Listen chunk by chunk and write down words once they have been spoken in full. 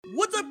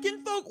What's up,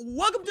 kinfolk?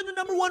 Welcome to the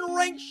number one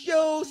ranked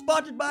show,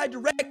 sponsored by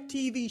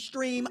DirecTV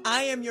Stream.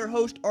 I am your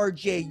host,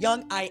 RJ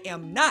Young. I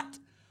am not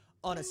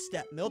on a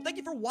step mill. Thank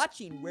you for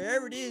watching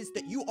wherever it is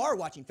that you are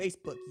watching.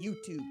 Facebook,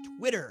 YouTube,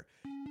 Twitter,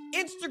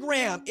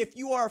 Instagram. If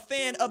you are a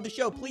fan of the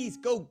show, please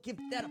go give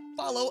that a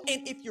follow.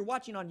 And if you're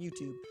watching on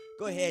YouTube,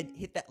 go ahead,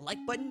 hit that like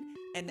button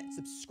and that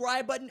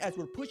subscribe button as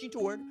we're pushing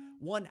toward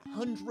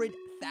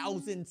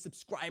 100,000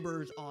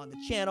 subscribers on the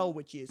channel,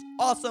 which is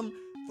awesome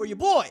for your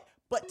boy.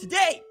 But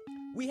today,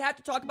 we have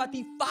to talk about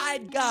the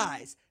 5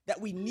 guys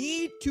that we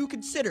need to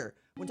consider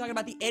when talking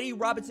about the Eddie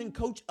Robinson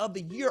Coach of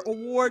the Year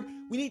Award.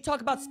 We need to talk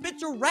about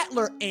Spencer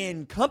Rattler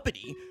and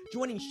company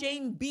joining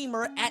Shane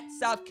Beamer at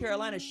South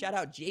Carolina. Shout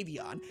out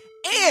Javion.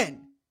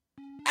 And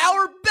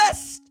our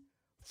best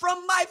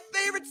from my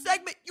favorite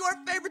segment, your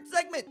favorite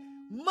segment,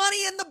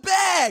 Money in the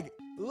Bag.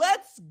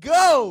 Let's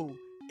go.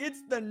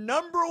 It's the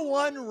number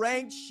one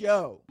ranked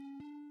show.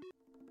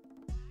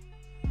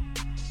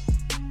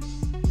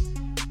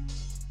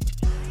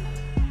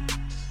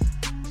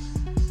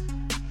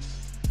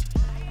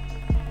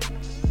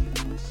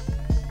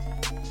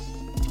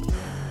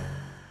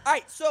 All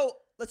right, so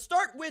let's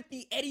start with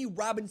the Eddie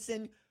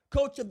Robinson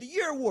Coach of the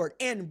Year Award.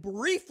 And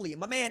briefly,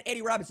 my man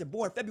Eddie Robinson,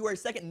 born February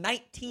 2nd,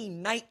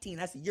 1919.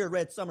 That's the year of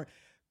Red Summer.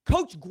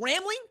 Coach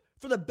Grambling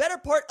for the better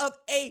part of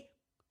a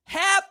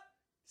half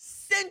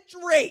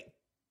century.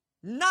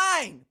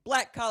 9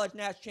 Black College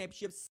National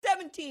Championships,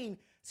 17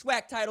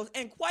 SWAC titles,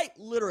 and quite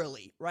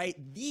literally, right,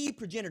 the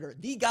progenitor,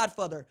 the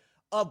godfather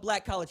of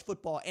Black college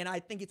football. And I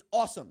think it's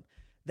awesome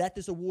that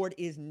this award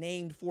is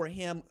named for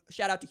him.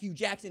 Shout out to Hugh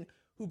Jackson,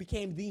 who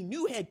became the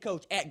new head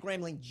coach at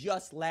Grambling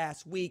just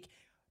last week,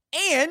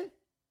 and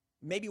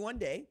maybe one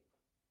day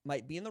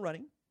might be in the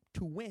running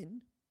to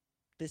win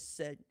this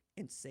said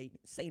and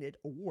sated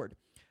award.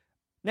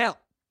 Now,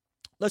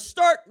 let's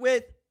start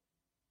with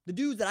the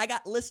dudes that I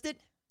got listed.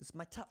 This is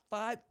my top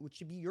 5, which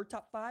should be your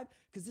top 5,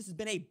 because this has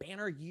been a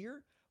banner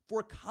year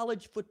for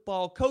college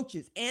football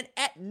coaches. And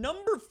at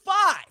number 5,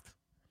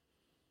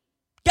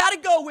 got to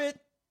go with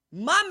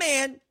my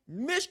man,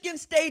 Michigan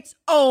State's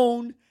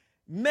own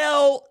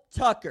Mel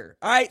Tucker.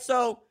 All right,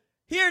 so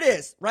here it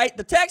is, right?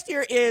 The text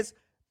here is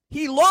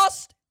he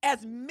lost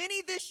as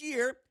many this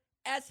year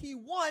as he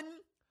won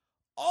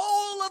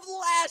all of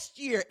last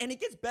year. And it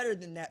gets better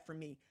than that for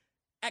me.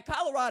 At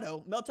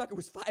Colorado, Mel Tucker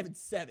was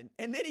 5-7.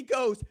 And then he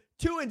goes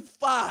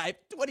 2-5,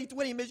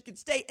 2020 Michigan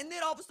State. And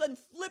then all of a sudden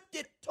flipped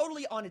it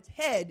totally on its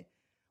head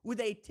with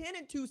a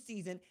 10-2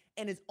 season.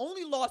 And his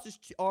only losses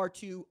are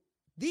to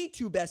the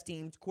 2 best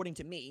teams, according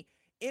to me,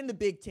 in the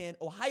Big Ten,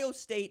 Ohio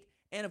State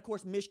and, of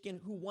course, Michigan,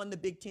 who won the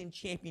Big Ten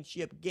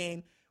championship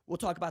game. We'll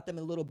talk about them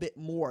a little bit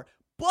more.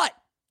 But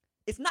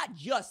it's not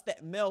just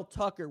that Mel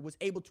Tucker was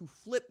able to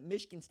flip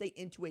Michigan State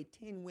into a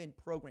 10-win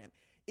program.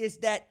 It's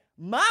that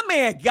my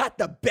man got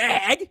the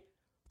bag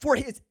for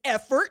his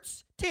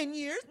efforts. 10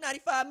 years,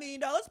 $95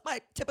 million. My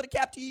tip of the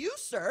cap to you,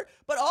 sir.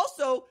 But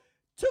also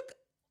took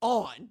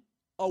on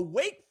a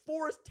Wake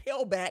Forest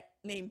tailback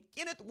named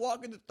Kenneth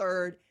Walker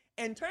III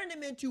and turned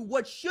him into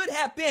what should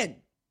have been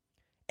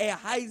a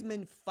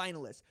Heisman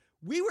finalist.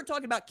 We were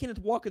talking about Kenneth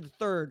Walker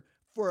III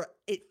for,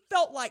 it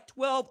felt like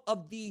 12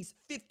 of these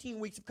 15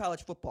 weeks of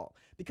college football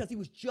because he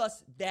was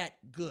just that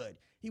good.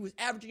 He was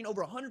averaging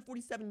over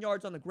 147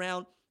 yards on the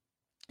ground.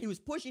 He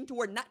was pushing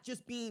toward not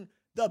just being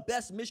the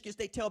best Michigan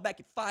State tailback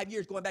in 5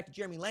 years, going back to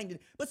Jeremy Langdon,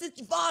 but since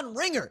Javon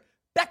Ringer,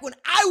 back when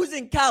I was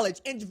in college,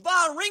 and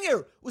Javon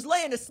Ringer was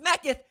laying the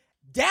smacketh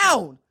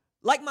down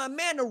like my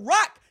man The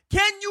Rock.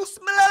 Can you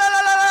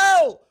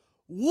smell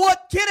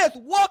what Kenneth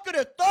Walker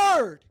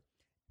III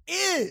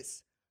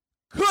is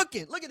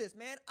cooking? Look at this,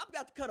 man. I'm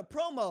about to cut a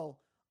promo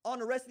on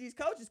the rest of these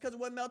coaches because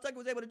of what Mel Tucker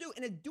was able to do.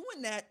 And in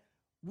doing that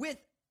with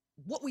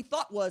what we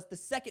thought was the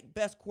second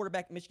best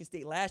quarterback in Michigan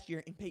State last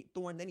year in Peyton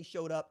Thorne. Then he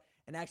showed up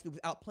and actually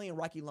was outplaying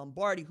Rocky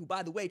Lombardi, who,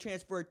 by the way,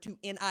 transferred to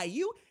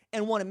NIU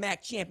and won a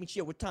MAC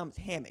championship with Thomas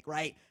Hammock,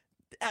 right?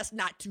 That's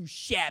not too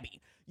shabby.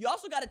 You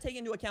also got to take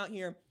into account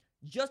here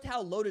just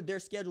how loaded their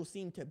schedule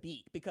seemed to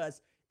be,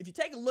 because if you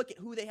take a look at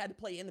who they had to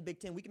play in the Big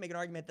Ten, we can make an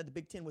argument that the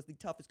Big Ten was the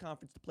toughest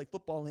conference to play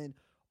football in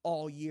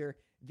all year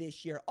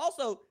this year.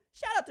 Also,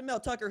 shout out to Mel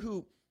Tucker,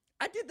 who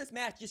I did this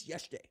math just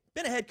yesterday.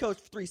 Been a head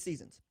coach for 3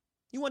 seasons.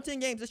 He won 10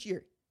 games this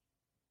year.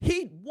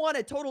 He won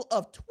a total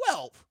of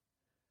 12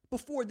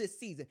 before this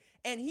season.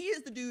 And he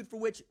is the dude for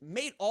which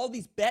made all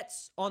these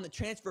bets on the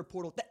transfer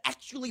portal that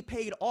actually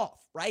paid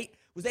off, right?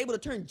 Was able to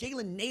turn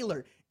Jalen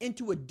Naylor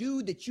into a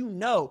dude that you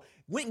know.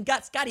 Went and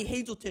got Scotty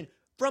Hazelton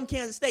from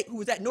Kansas State, who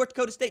was at North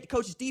Dakota State to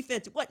coach his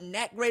defense. It wasn't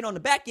that great on the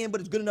back end,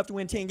 but it's good enough to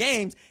win 10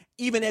 games,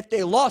 even if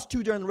they lost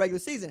 2 during the regular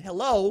season.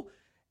 Hello.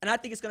 And I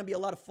think it's going to be a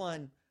lot of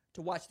fun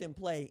to watch them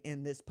play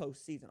in this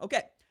postseason.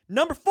 Okay,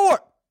 number 4.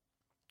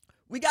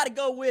 We got to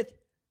go with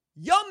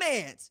your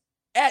mans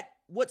at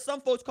what some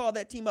folks call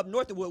that team up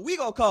north and what we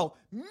going to call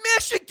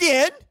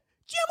Michigan,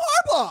 Jim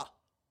Harbaugh.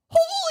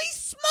 Holy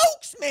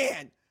smokes,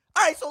 man.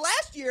 All right, so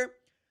last year,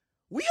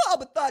 we all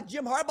but thought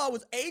Jim Harbaugh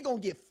was A,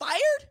 going to get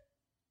fired,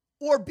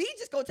 or B,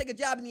 just going to take a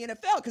job in the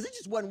NFL because it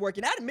just wasn't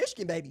working out in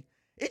Michigan, baby.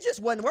 It just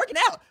wasn't working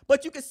out.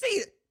 But you can see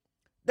it.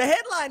 The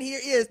headline here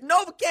is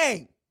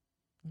Novocaine.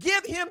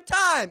 Give him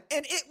time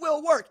and it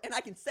will work. And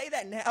I can say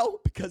that now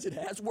because it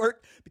has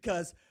worked.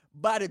 Because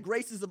by the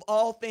graces of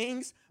all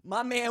things,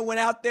 my man went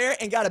out there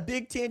and got a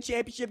Big Ten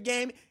championship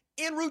game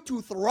en route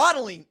to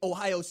throttling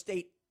Ohio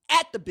State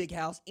at the Big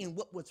House in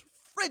what was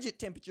frigid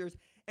temperatures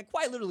and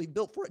quite literally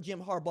built for a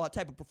Jim Harbaugh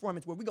type of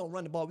performance where we're going to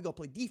run the ball, we're going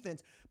to play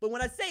defense. But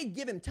when I say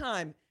give him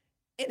time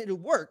and it'll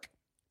work,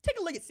 take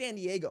a look at San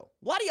Diego.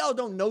 A lot of y'all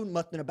don't know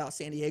nothing about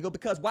San Diego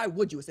because why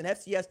would you? It's an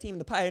FCS team in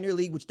the Pioneer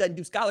League, which doesn't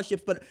do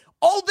scholarships, but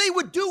all they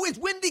would do is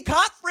win the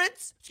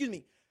conference.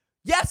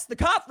 Yes, the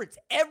conference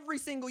every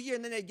single year,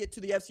 and then they get to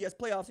the FCS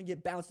playoffs and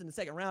get bounced in the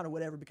second round or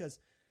whatever because,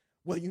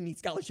 well, you need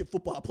scholarship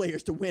football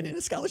players to win in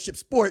a scholarship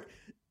sport.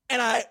 And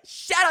I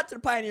shout out to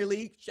the Pioneer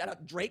League, shout out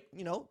to Drake,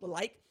 the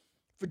like,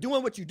 for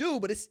doing what you do,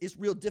 but it's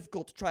real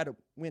difficult to try to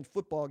win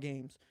football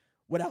games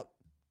without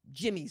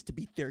Jimmys to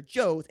beat their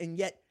Joes, and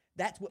yet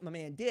that's what my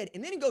man did.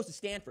 And then he goes to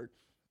Stanford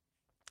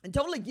and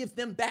totally gives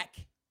them back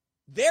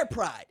their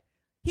pride.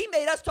 He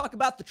made us talk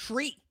about the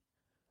tree,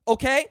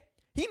 okay?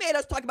 He made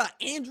us talk about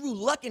Andrew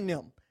Luck and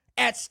them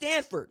at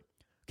Stanford,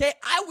 okay?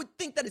 I would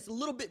think that it's a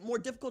little bit more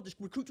difficult to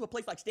recruit to a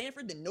place like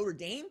Stanford than Notre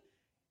Dame,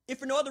 if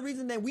for no other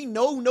reason than we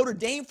know Notre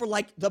Dame for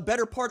like the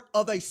better part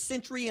of a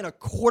century and a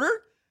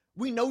quarter.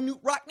 We know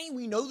Newt Rockne.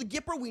 We know the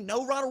Gipper. We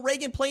know Ronald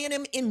Reagan playing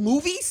him in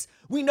movies.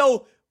 We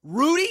know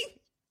Rudy,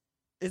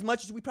 as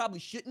much as we probably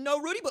shouldn't know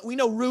Rudy, but we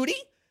know Rudy.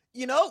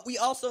 We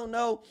also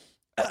know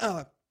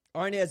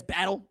Arnaz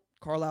Battle,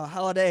 Carlisle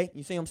Holiday.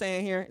 You see what I'm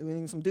saying here?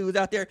 Some dudes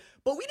out there.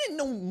 But we didn't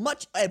know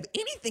much of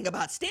anything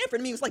about Stanford.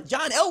 I mean, it was like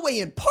John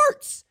Elway in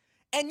parts.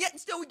 And yet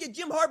still we get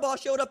Jim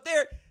Harbaugh showed up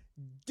there,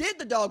 did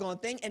the doggone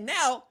thing, and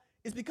now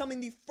is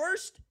becoming the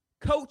first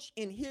coach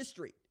in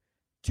history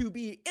to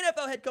be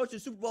NFL head coach in the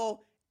Super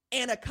Bowl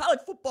and a college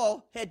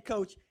football head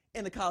coach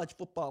in the college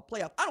football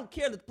playoff. I don't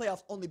care that the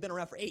playoffs only been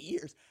around for 8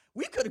 years.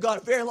 We could have gone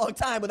a very long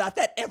time without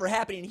that ever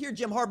happening. And here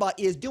Jim Harbaugh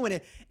is doing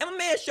it. And my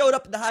man showed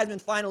up at the Heisman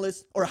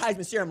finalists or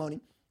Heisman ceremony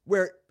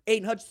where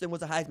Aiden Hutchinson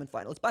was a Heisman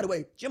finalist. By the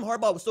way, Jim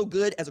Harbaugh was so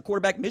good as a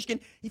quarterback in Michigan,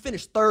 he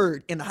finished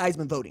third in the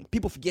Heisman voting.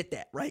 People forget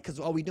that, right? Because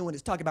all we doing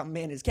is talking about my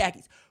man in his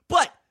khakis.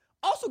 But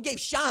also gave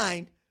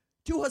shine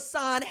to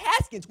Hassan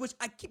Haskins, which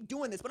I keep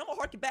doing this, but I'm going to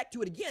harken back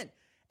to it again.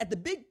 At the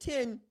Big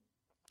Ten,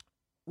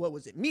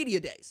 media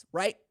days,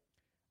 right?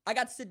 I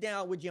got to sit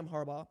down with Jim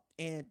Harbaugh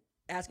and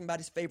ask him about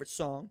his favorite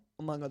song,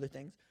 among other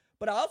things.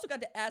 But I also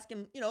got to ask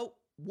him,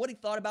 what he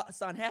thought about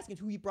Hassan Haskins,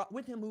 who he brought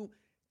with him, who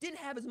didn't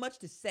have as much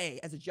to say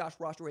as a Josh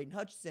Ross or Aiden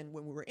Hutchinson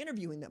when we were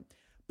interviewing them.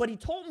 But he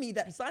told me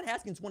that Hassan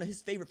Haskins is one of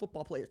his favorite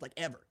football players, like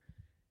ever.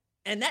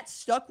 And that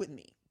stuck with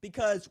me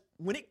because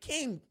when it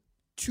came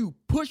to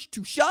push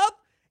to shove,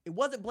 it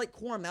wasn't Blake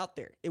Corum out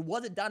there. It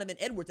wasn't Donovan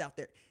Edwards out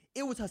there.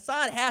 It was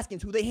Hassan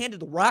Haskins who they handed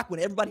the rock when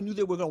everybody knew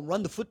they were going to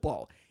run the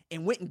football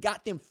and went and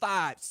got them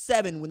 5,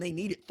 7 when they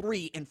needed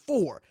 3 and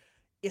 4.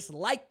 It's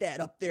like that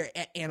up there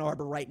at Ann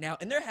Arbor right now,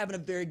 and they're having a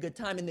very good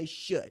time, and they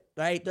should,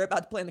 right? They're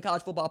about to play in the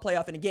college football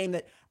playoff in a game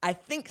that I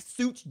think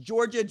suits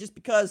Georgia just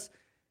because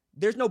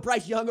there's no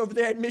Bryce Young over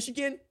there at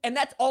Michigan, and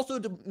that's also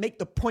to make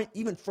the point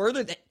even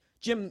further that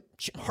Jim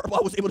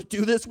Harbaugh was able to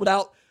do this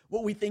without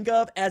what we think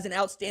of as an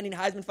outstanding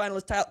Heisman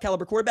finalist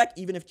caliber quarterback,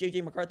 even if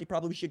J.J. McCarthy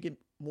probably should get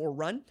more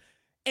run.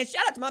 And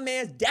shout out to my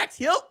man Dax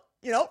Hill,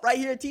 right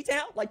here in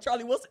T-Town, like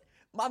Charlie Wilson.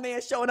 My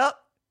man showing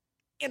up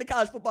in the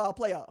college football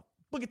playoff.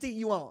 Booker T,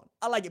 you on.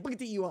 I like it. Booker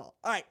T, you on. All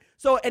right.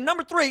 So at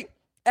number 3,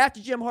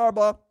 after Jim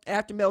Harbaugh,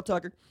 after Mel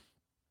Tucker,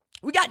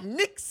 we got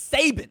Nick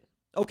Saban,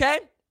 okay?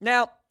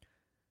 Now,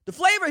 the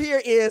flavor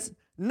here is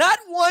not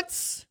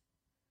once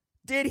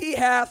did he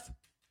have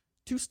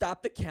to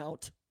stop the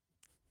count.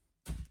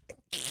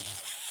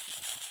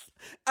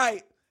 All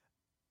right.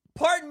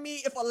 Pardon me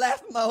if I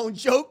laugh at my own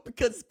joke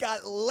because it's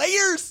got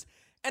layers,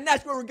 and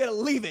that's where we're going to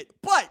leave it.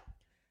 But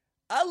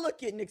I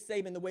look at Nick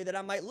Saban the way that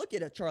I might look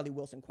at a Charlie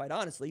Wilson, quite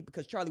honestly,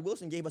 because Charlie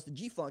Wilson gave us the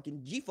G-Funk,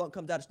 and G-Funk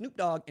comes out of Snoop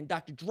Dogg and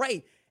Dr.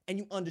 Dre, and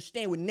you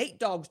understand what Nate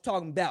Dogg was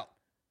talking about,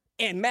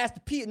 and Master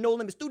P at No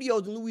Limit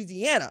Studios in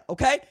Louisiana,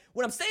 okay?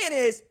 What I'm saying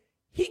is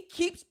he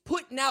keeps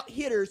putting out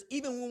hitters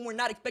even when we're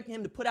not expecting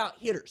him to put out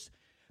hitters.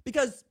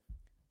 Because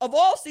of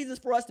all seasons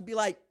for us to be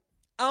like,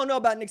 I don't know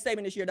about Nick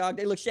Saban this year, dog.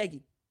 They look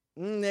shaky.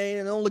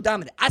 They don't look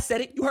dominant. I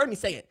said it. You heard me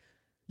say it.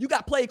 You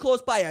got played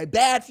close by a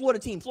bad Florida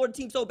team. Florida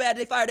team so bad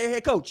they fired their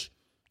head coach.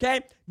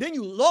 Okay? Then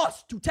you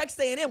lost to Texas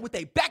A&M with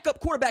a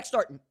backup quarterback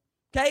starting.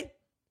 Okay?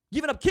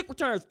 Giving up kick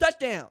returns,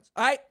 touchdowns.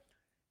 All right?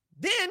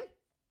 Then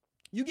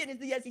you get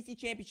into the SEC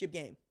championship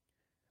game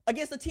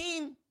against a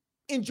team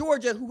in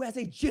Georgia who has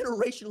a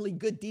generationally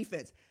good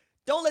defense.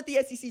 Don't let the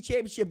SEC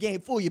championship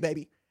game fool you,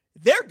 baby.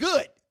 They're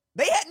good.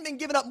 They hadn't been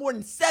giving up more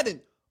than 7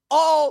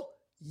 all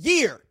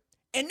year.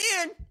 And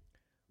then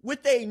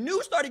with a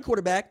new starting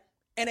quarterback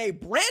and a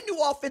brand new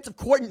offensive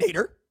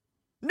coordinator,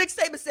 Nick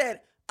Saban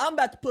said, I'm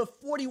about to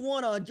put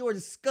 41 on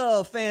Georgia's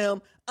skull,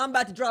 fam. I'm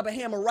about to drop a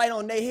hammer right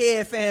on their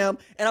head, fam.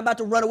 And I'm about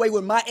to run away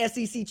with my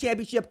SEC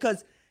championship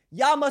because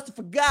y'all must have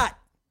forgot,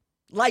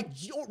 like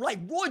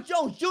Roy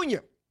Jones Jr.,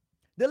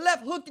 The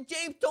left hook to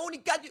James Toney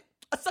got you.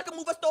 A sucker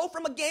move I stole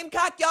from a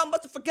Gamecock. Y'all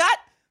must have forgot.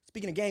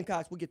 Speaking of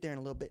Gamecocks, we'll get there in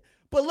a little bit.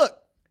 But look,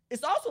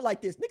 it's also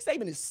like this. Nick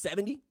Saban is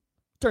 70.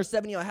 Turned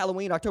 70 on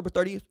Halloween, October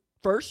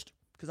 31st,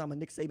 because I'm a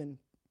Nick Saban,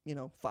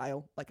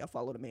 file. Like I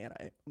follow the man.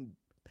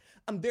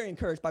 I'm very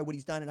encouraged by what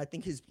he's done, and I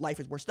think his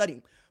life is worth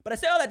studying. But I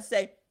say all that to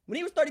say, when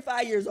he was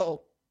 35 years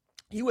old,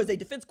 he was a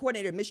defense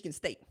coordinator at Michigan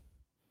State.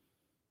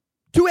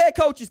 2 head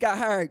coaches got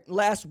hired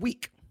last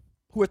week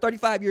who are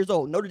 35 years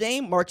old. Notre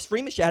Dame, Marcus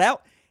Freeman, shout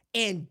out,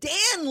 and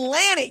Dan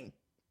Lanning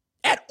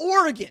at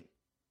Oregon.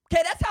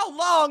 Okay, that's how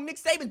long Nick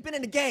Saban's been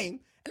in the game,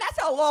 and that's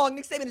how long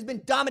Nick Saban has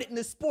been dominant in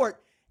this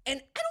sport. And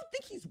I don't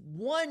think he's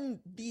won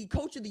the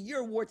Coach of the Year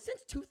award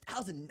since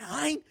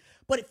 2009,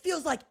 but it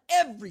feels like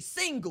every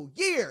single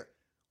year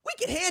we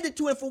can hand it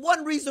to him for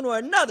one reason or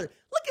another.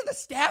 Look at the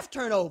staff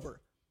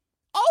turnover.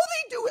 All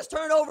they do is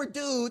turn over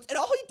dudes, and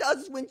all he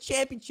does is win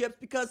championships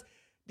because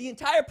the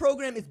entire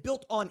program is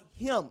built on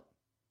him.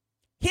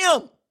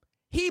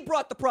 He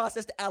brought the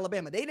process to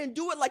Alabama. They didn't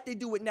do it like they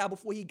do it now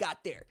before he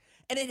got there.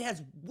 And it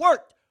has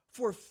worked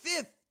for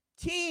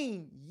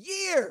 15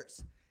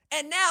 years.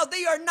 And now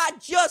they are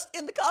not just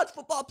in the college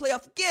football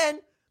playoff again,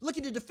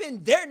 looking to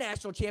defend their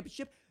national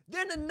championship.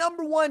 They're the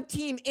number 1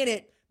 team in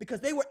it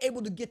because they were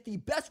able to get the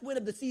best win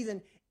of the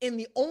season in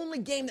the only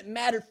game that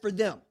mattered for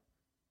them.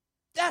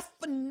 That's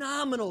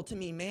phenomenal to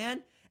me,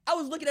 man. I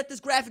was looking at this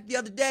graphic the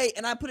other day,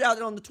 and I put it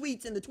out on the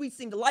tweets, and the tweets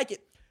seemed to like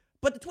it.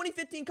 But the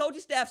 2015 coaching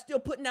staff still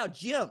putting out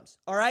gems,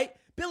 all right?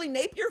 Billy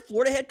Napier,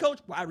 Florida head coach,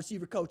 wide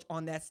receiver coach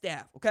on that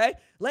staff, okay?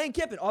 Lane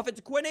Kiffin,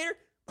 offensive coordinator,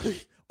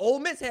 Ole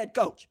Miss head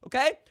coach,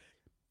 okay?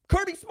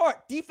 Kirby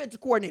Smart,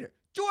 defensive coordinator,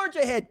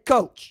 Georgia head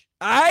coach,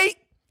 all right?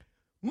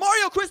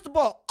 Mario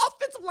Cristobal,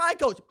 offensive line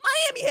coach,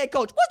 Miami head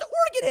coach, what's the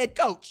Oregon head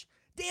coach?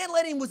 Dan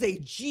Lanning was a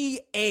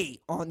GA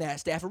on that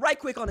staff. And right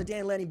quick on the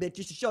Dan Lanning bit,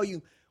 just to show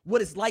you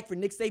what it's like for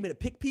Nick Saban to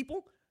pick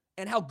people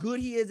and how good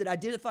he is at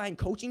identifying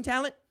coaching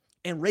talent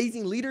and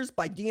raising leaders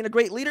by being a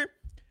great leader.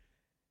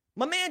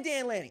 My man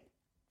Dan Lanning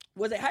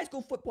was a high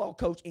school football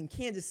coach in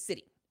Kansas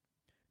City.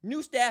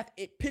 New staff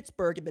at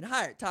Pittsburgh had been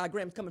hired. Todd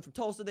Graham's coming from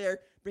Tulsa there,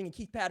 bringing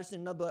Keith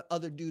Patterson and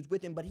other dudes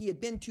with him, but he had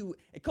been to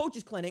a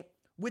coach's clinic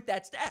with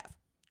that staff.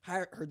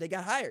 Heard they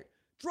got hired.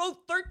 Drove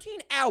 13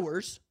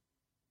 hours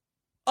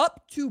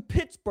up to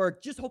Pittsburgh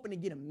just hoping to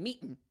get a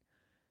meeting.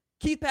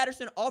 Keith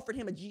Patterson offered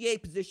him a GA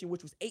position,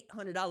 which was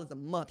 $800 a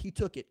month. He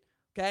took it,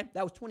 okay?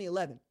 That was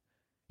 2011.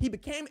 He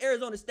became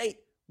Arizona State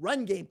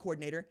run game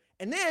coordinator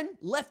and then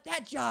left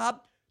that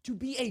job to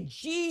be a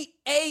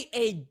GA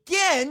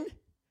again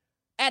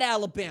at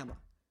Alabama.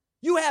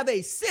 You have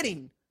a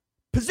sitting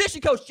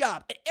position coach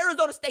job at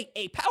Arizona State,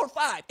 a Power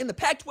 5 in the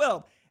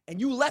Pac-12, and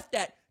you left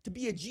that to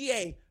be a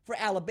GA for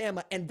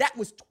Alabama, and that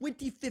was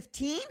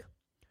 2015?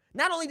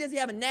 Not only does he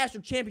have a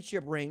national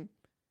championship ring,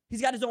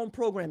 he's got his own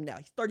program now.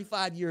 He's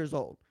 35 years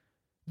old.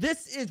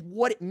 This is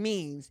what it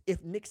means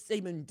if Nick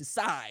Saban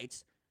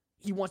decides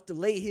he wants to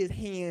lay his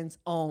hands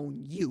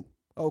on you,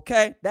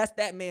 okay? That's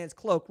that man's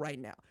cloak right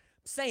now.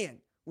 I'm saying,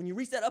 when you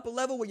reach that upper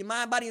level where your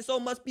mind, body, and soul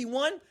must be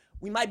one,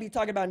 we might be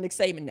talking about Nick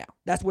Saban now.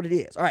 That's what it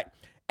is. All right.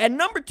 And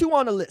number 2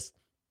 on the list,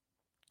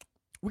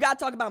 we got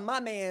to talk about my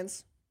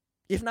man's,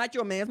 if not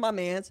your man's, my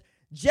man's,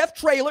 Jeff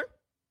Traylor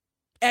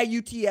at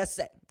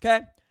UTSA,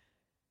 okay?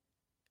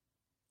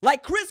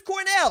 Like Chris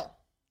Cornell,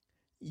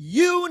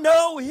 you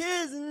know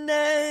his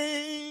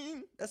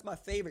name. That's my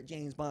favorite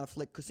James Bond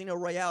flick, Casino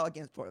Royale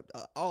against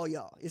all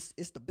y'all.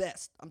 It's the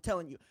best, I'm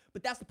telling you.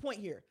 But that's the point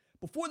here.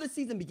 Before the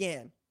season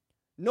began,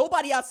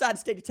 nobody outside the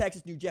state of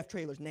Texas knew Jeff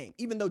Traylor's name,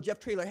 even though Jeff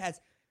Traylor has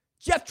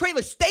Jeff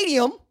Traylor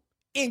Stadium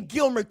in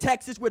Gilmer,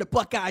 Texas, where the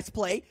Buckeyes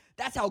play.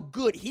 That's how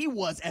good he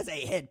was as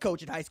a head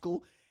coach in high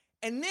school.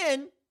 And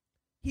then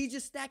he's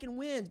just stacking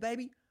wins,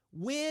 baby.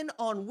 Win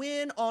on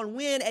win on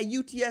win at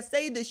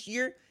UTSA this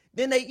year.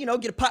 Then they,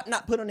 get a pop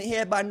not put on the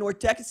head by North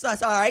Texas. So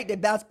that's all right. They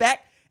bounce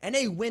back, and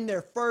they win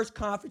their first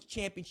conference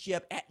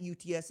championship at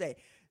UTSA.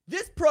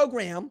 This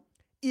program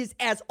is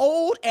as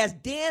old as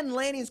Dan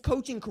Lanning's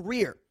coaching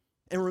career.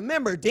 And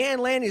remember, Dan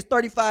Lanning is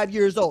 35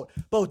 years old.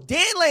 Both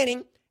Dan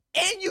Lanning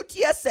and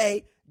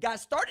UTSA got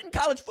started in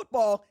college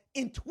football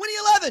in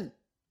 2011.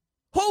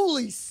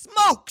 Holy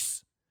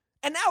smokes.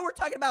 And now we're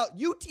talking about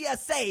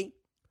UTSA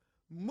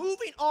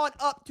moving on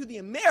up to the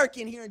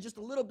American here in just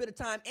a little bit of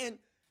time. And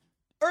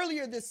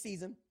earlier this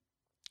season,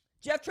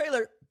 Jeff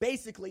Traylor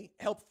basically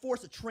helped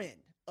force a trend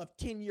of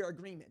 10-year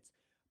agreements.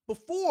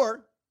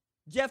 Before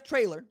Jeff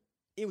Traylor,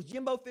 it was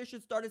Jimbo Fisher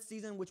started the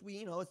season, which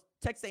it's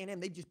Texas A&M,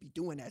 they just be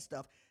doing that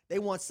stuff. They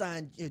once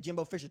signed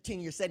Jimbo Fisher 10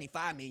 years,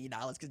 $75 million,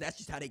 because that's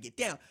just how they get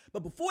down.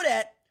 But before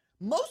that,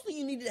 mostly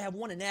you needed to have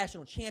won a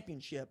national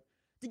championship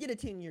to get a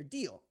 10-year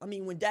deal. I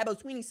mean, when Dabo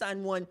Swinney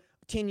signed one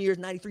 10 years,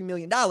 $93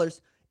 million,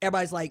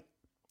 everybody's like,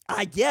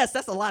 I guess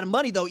that's a lot of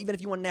money, though, even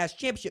if you won a national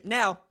championship.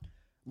 Now,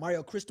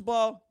 Mario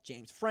Cristobal,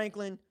 James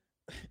Franklin,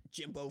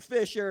 Jimbo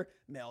Fisher,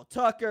 Mel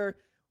Tucker,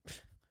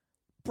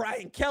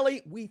 Brian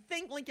Kelly. We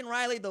think Lincoln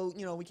Riley, though,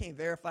 we can't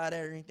verify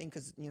that or anything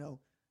because,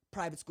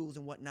 private schools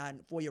and whatnot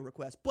and FOIA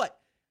requests. But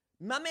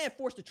my man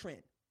forced a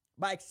trend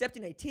by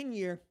accepting a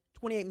 10-year,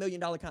 $28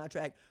 million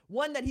contract.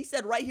 One that he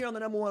said right here on the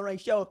number one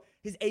ranked show,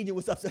 his agent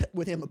was upset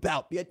with him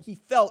about. Yet he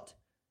felt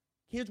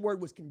his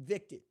word was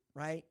convicted,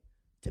 right?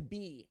 To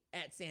be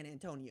at San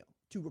Antonio,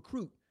 to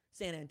recruit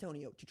San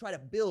Antonio, to try to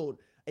build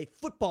a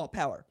football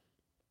power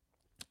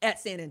at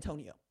San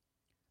Antonio.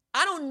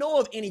 I don't know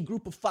of any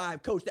group of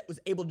 5 coach that was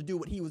able to do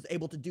what he was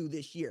able to do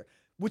this year,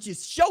 which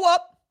is show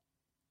up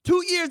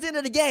 2 years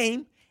into the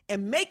game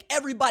and make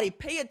everybody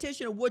pay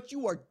attention to what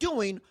you are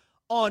doing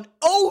on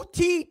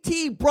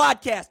OTT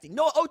broadcasting.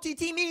 No,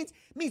 OTT means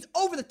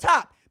over the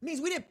top. It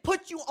means we didn't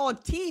put you on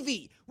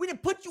TV. We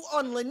didn't put you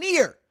on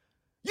linear.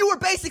 You were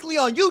basically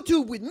on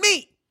YouTube with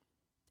me,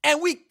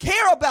 and we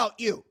care about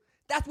you.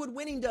 That's what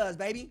winning does,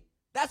 baby.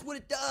 That's what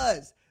it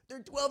does.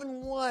 They're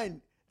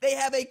 12-1. They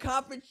have a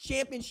conference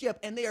championship,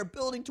 and they are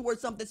building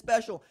towards something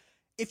special.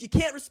 If you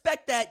can't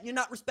respect that, you're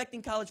not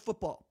respecting college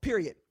football,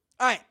 period.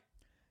 All right,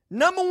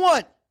 number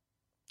 1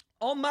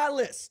 on my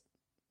list,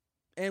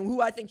 and who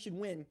I think should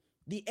win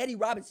the Eddie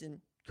Robinson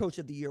Coach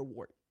of the Year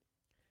award.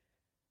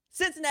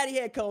 Cincinnati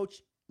head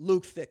coach,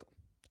 Luke Fickell.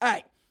 All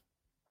right,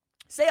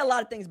 say a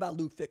lot of things about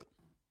Luke Fickell,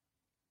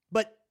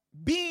 but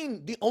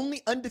being the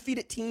only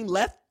undefeated team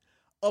left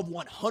of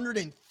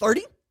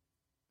 130,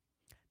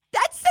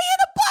 that's saying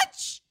a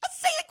bunch. That's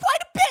saying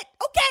quite a bit,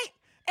 okay?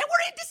 And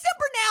we're in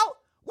December now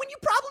when you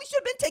probably should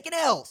have been taking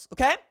L's,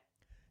 okay?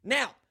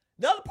 Now,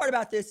 the other part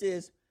about this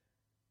is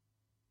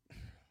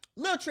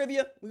little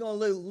trivia. We're going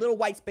to little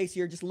white space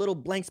here, just a little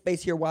blank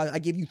space here while I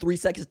give you 3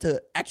 seconds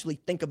to actually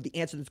think of the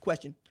answer to this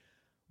question.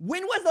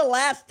 When was the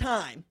last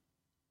time,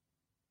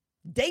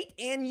 date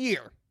and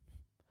year,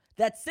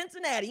 that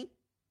Cincinnati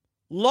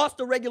lost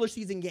a regular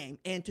season game,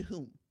 and to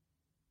whom?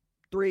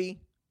 3,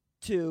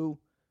 2,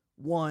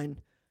 1.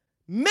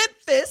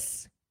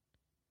 Memphis,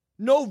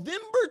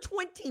 November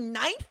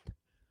 29th,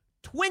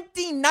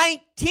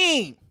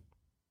 2019.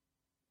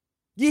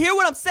 You hear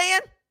what I'm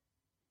saying?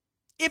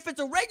 If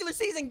it's a regular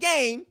season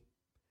game,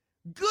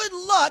 good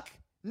luck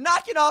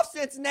knocking off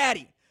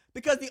Cincinnati,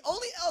 because the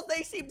only L's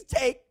they seem to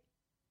take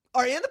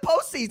are in the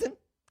postseason,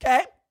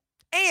 okay?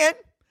 And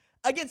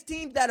against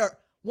teams that are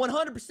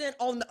 100%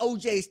 on the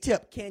OJ's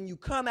tip. Can you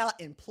come out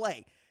and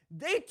play?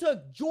 They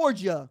took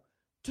Georgia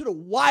to the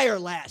wire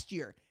last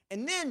year,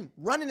 and then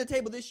running the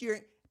table this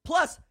year,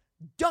 plus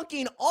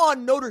dunking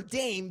on Notre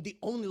Dame, the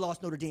only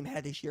loss Notre Dame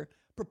had this year,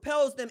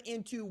 propels them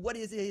into what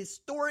is a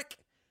historic,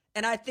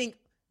 and I think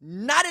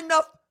not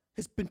enough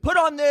has been put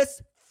on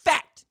this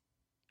fact.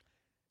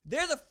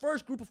 They're the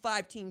first group of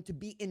 5 team to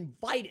be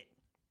invited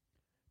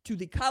to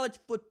the college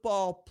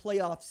football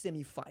playoff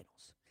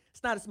semifinals.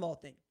 It's not a small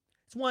thing.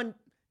 It's one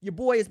your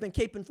boy has been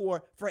caping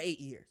for 8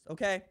 years,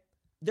 okay?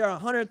 There are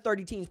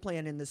 130 teams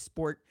playing in this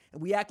sport,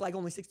 and we act like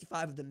only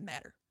 65 of them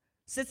matter.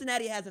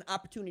 Cincinnati has an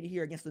opportunity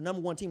here against the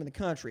number 1 team in the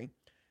country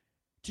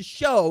to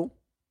show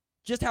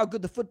just how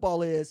good the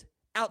football is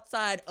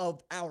outside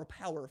of our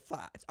Power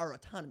 5s, our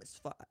Autonomous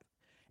 5.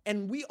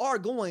 And we are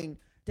going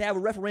to have a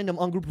referendum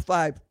on Group of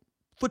 5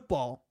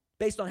 football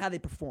based on how they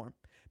perform.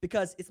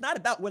 Because it's not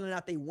about whether or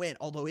not they win,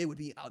 although it would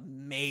be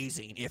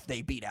amazing if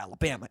they beat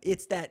Alabama.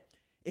 It's that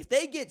if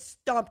they get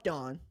stomped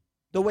on,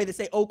 the way they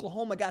say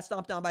Oklahoma got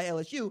stomped on by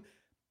LSU,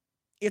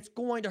 it's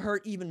going to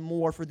hurt even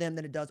more for them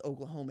than it does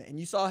Oklahoma. And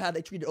you saw how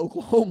they treated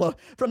Oklahoma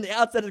from the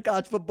outset of the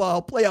college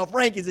football playoff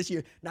rankings this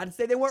year. Not to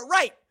say they weren't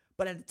right,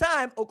 but at the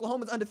time,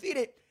 Oklahoma's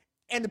undefeated,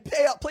 and the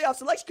playoff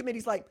selection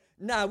committee's like,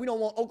 nah, we don't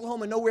want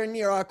Oklahoma nowhere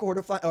near our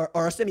or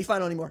our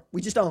semifinal anymore.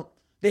 We just don't.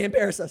 They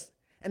embarrass us.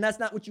 And that's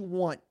not what you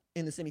want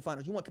in the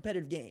semifinals. You want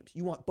competitive games.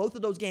 You want both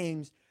of those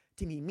games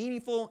to be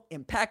meaningful,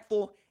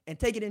 impactful, and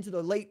take it into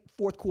the late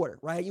fourth quarter,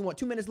 right? You want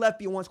 2 minutes left,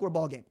 be a 1-score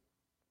ball game.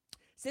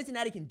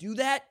 Cincinnati can do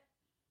that.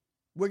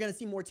 We're going to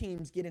see more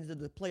teams get into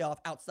the playoff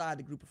outside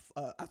the group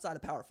of outside the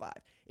Power 5.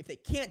 If they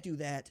can't do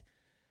that,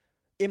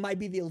 it might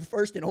be the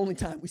first and only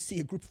time we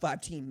see a Group of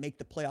 5 team make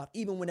the playoff,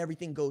 even when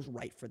everything goes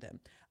right for them.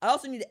 I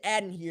also need to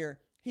add in here,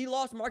 he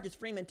lost Marcus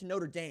Freeman to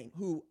Notre Dame,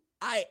 who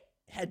I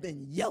had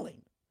been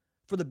yelling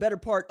for the better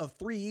part of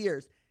 3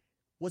 years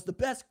was the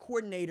best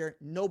coordinator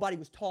nobody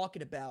was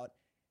talking about.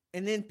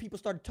 And then people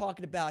started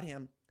talking about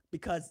him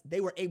because they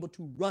were able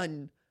to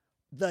run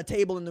the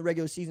table in the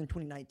regular season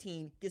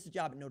 2019, gets a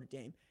job at Notre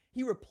Dame.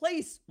 He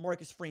replaced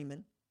Marcus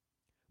Freeman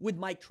with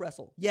Mike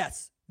Tressel.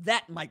 Yes,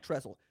 that Mike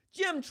Tressel.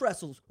 Jim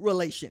Tressel's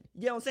relation.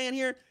 You know what I'm saying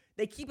here?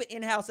 They keep it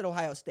in-house at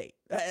Ohio State.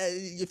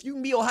 If you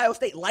can be Ohio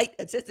State light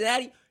at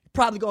Cincinnati, you're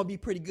probably going to be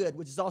pretty good,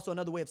 which is also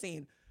another way of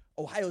saying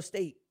Ohio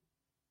State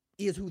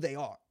is who they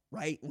are,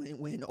 right?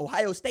 When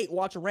Ohio State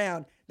walks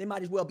around, they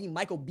might as well be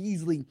Michael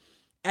Beasley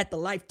at the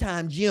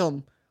Lifetime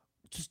Gym,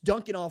 just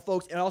dunking on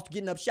folks and also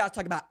getting up shots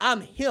talking about,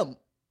 I'm him,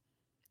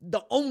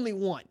 the only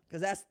one,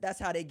 because that's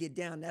how they get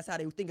down. That's how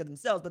they think of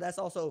themselves, but that's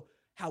also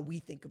how we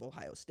think of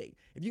Ohio State.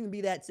 If you can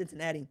be that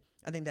Cincinnati,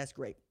 I think that's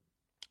great.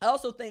 I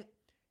also think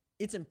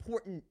it's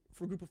important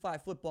for Group of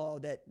 5 football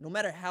that no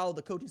matter how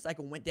the coaching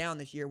cycle went down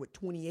this year with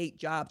 28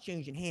 jobs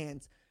changing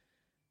hands,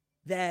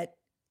 that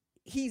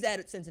he's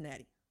at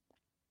Cincinnati,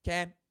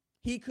 okay?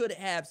 He could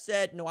have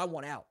said, no, I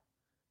want out.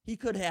 He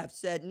could have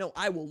said, no,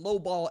 I will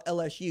lowball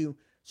LSU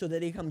so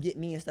that they come get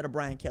me instead of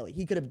Brian Kelly.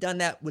 He could have done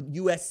that with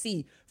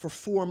USC for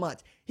 4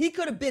 months. He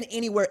could have been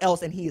anywhere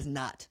else, and he is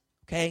not,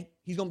 okay?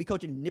 He's going to be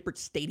coaching Nippert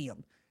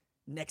Stadium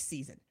next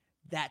season.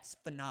 That's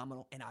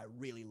phenomenal, and I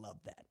really love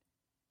that.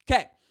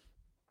 Okay,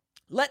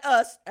 let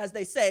us, as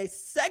they say,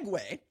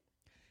 segue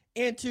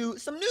into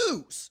some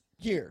news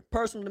here.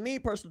 Personal to me,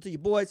 personal to you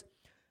boys.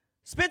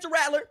 Spencer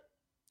Rattler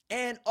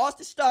and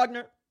Austin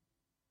Stogner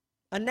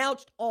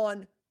announced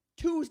on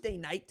Tuesday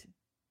night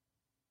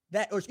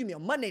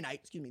on Monday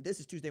night, this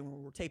is Tuesday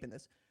when we're taping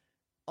this,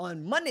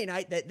 on Monday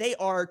night that they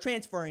are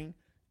transferring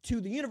to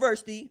the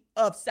University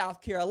of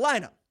South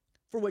Carolina,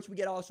 for which we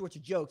get all sorts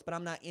of jokes, but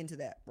I'm not into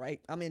that,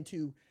 right? I'm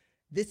into,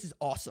 this is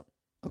awesome,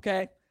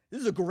 okay? This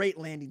is a great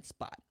landing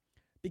spot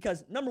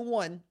because, number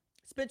one,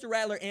 Spencer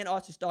Rattler and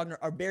Austin Stogner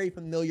are very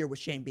familiar with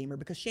Shane Beamer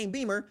because Shane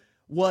Beamer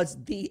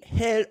was the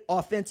head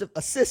offensive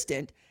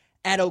assistant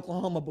at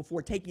Oklahoma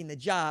before taking the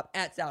job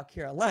at South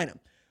Carolina.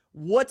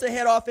 What's a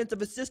head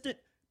offensive assistant?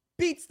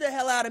 Beats the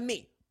hell out of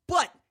me.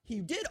 But he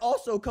did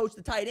also coach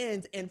the tight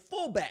ends and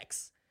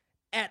fullbacks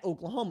at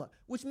Oklahoma,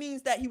 which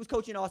means that he was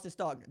coaching Austin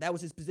Stogner. That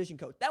was his position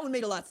coach. That one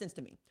made a lot of sense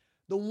to me.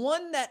 The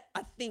one that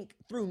I think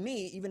threw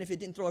me, even if it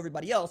didn't throw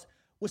everybody else,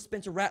 was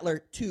Spencer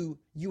Rattler to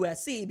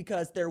USC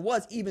because there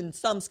was even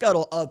some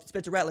scuttle of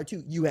Spencer Rattler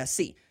to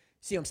USC.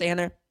 See what I'm saying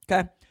there?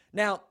 Okay.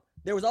 Now,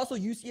 there was also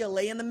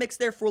UCLA in the mix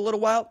there for a little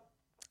while.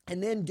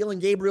 And then Dylan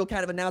Gabriel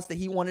kind of announced that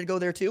he wanted to go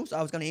there too. So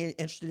I was going to be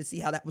interested to see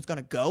how that was going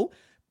to go.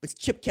 But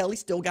Chip Kelly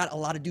still got a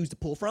lot of dudes to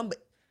pull from. But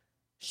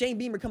Shane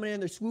Beamer coming in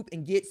their swoop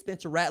and get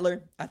Spencer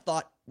Rattler, I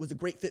thought was a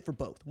great fit for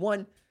both.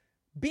 One,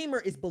 Beamer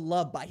is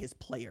beloved by his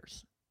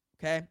players.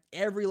 Okay?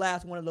 Every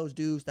last one of those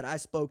dudes that I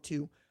spoke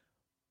to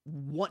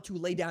want to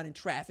lay down in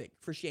traffic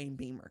for Shane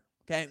Beamer.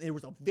 Okay? There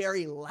was a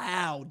very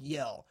loud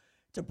yell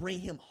to bring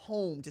him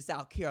home to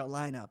South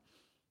Carolina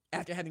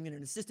after having been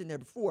an assistant there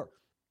before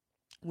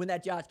when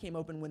that job came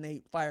open when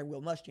they fired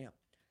Will Muschamp.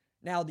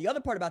 Now, the other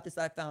part about this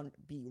that I found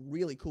be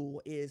really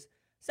cool is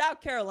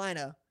South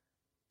Carolina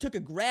took a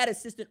grad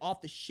assistant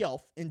off the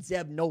shelf in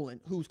Zeb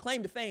Nolan, whose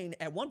claim to fame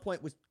at one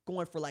point was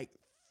going for like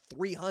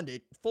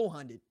 300,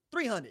 400,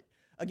 300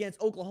 against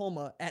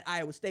Oklahoma at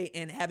Iowa State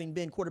and having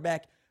been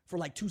quarterback for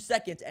like 2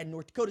 seconds at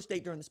North Dakota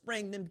State during the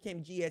spring, then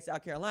became GA at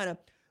South Carolina.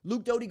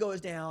 Luke Doty goes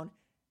down,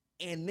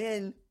 and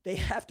then they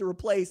have to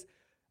replace,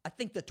 I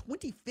think, the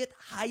 25th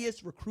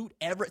highest recruit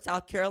ever at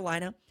South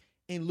Carolina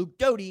in Luke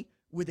Doty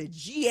with a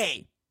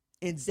GA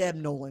in Zeb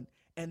Nolan,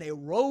 and they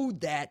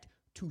rode that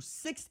to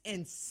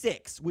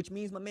 6-6, which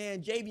means my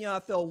man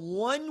Javion fell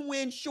one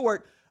win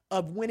short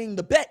of winning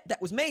the bet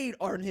that was made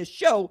on his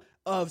show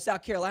of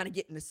South Carolina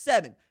getting to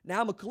 7. Now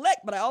I'm going to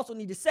collect, but I also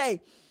need to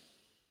say,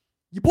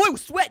 your boy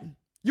was sweating.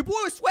 Your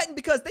boy was sweating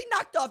because they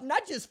knocked off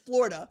not just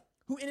Florida,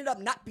 who ended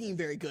up not being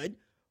very good,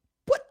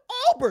 but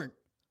Auburn,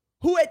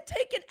 who had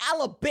taken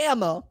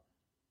Alabama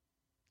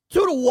to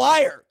the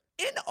wire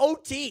in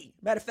OT.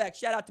 Matter of fact,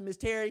 shout out to Miss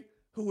Terry,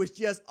 who was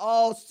just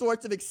all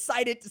sorts of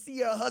excited to see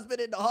her husband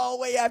in the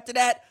hallway after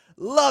that.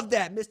 Love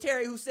that. Miss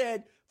Terry, who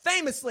said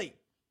famously,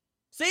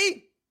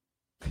 see?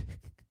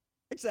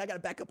 Actually, I got to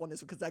back up on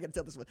this one because I got to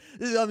tell this one.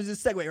 This is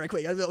just a segue right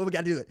quick. We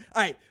got to do it.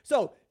 All right.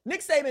 So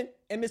Nick Saban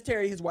and Miss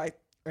Terry, his wife,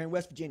 are in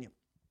West Virginia.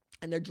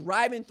 And they're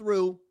driving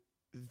through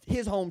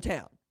his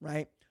hometown,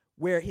 right?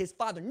 Where his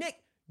father, Nick,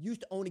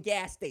 used to own a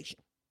gas station.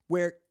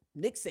 Where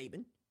Nick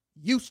Saban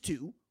used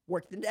to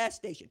work at the gas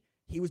station.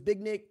 He was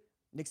Big Nick.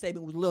 Nick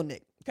Saban was Little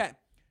Nick. Okay.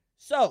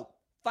 So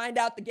find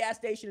out the gas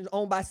station is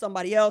owned by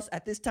somebody else.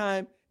 At this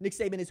time, Nick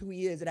Saban is who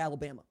he is at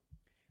Alabama.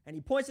 And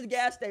he points to the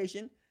gas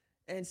station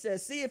and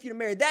says, see, if you'd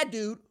married that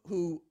dude,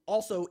 who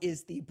also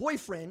is the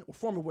boyfriend or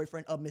former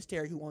boyfriend of Miss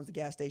Terry, who owns the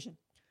gas station,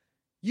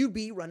 you'd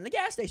be running the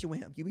gas station with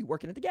him. You'd be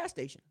working at the gas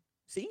station.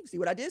 See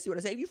what I did? See what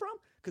I saved you from?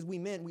 Because we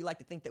men, we like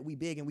to think that we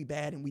big and we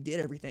bad and we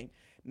did everything.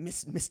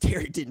 Miss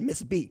Terry didn't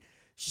miss a beat.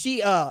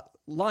 She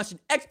launched an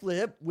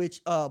expletive,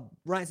 which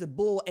Ryan said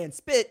bull and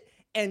spit,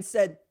 and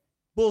said,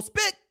 bull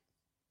spit,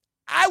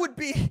 I would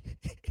be,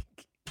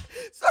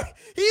 sorry,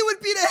 he would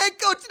be the head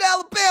coach in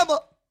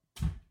Alabama.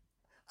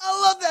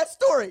 I love that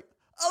story.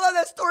 I love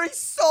that story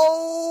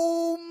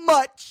so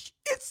much.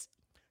 It's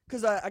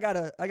because I got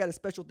a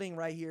special thing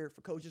right here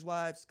for coaches'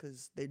 wives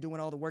because they're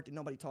doing all the work that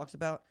nobody talks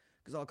about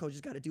because all coaches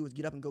got to do is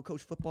get up and go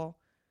coach football.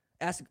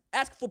 Ask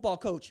a football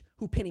coach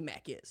who Penny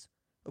Mac is,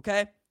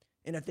 okay?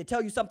 And if they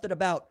tell you something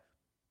about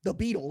the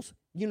Beatles,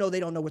 you know they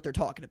don't know what they're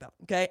talking about,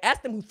 okay?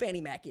 Ask them who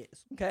Fannie Mac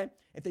is, okay?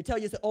 If they tell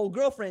you it's an old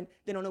girlfriend,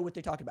 they don't know what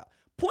they're talking about.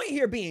 Point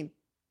here being,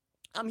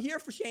 I'm here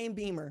for Shane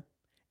Beamer,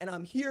 and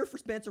I'm here for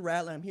Spencer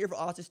Rattler, I'm here for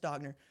Austin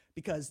Stogner,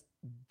 because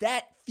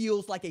that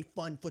feels like a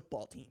fun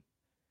football team.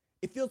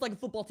 It feels like a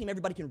football team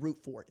everybody can root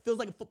for. It feels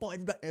like a football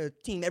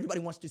team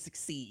everybody wants to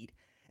succeed.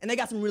 And they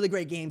got some really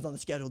great games on the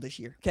schedule this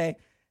year, okay?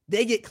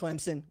 They get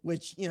Clemson,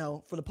 which, you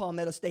know, for the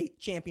Palmetto State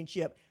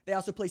Championship. They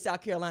also play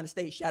South Carolina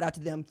State. Shout out to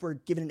them for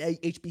giving an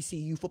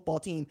HBCU football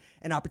team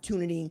an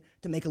opportunity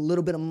to make a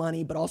little bit of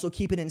money, but also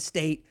keep it in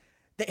state.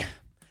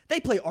 They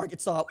play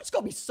Arkansas, which is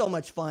going to be so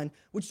much fun,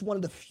 which is one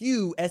of the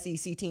few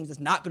SEC teams that's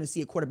not going to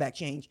see a quarterback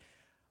change.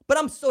 But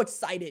I'm so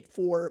excited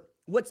for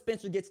what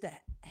Spencer gets to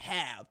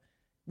have,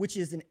 which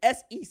is an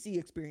SEC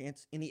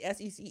experience in the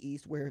SEC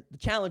East, where the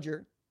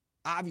challenger,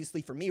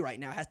 obviously for me right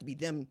now, has to be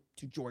them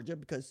to Georgia,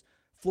 because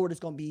Florida's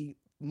going to be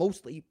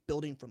mostly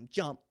building from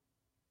jump.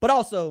 But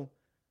also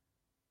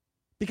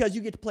because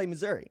you get to play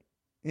Missouri.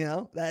 You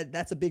know,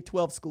 that's a Big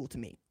 12 school to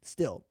me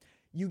still.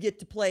 You get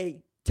to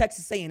play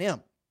Texas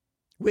A&M,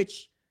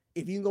 which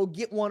if you can go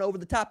get one over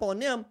the top on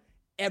them,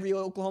 every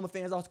Oklahoma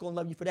fan is also going to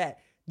love you for that.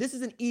 This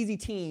is an easy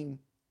team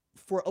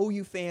for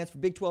OU fans, for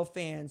Big 12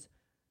 fans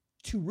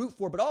to root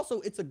for, but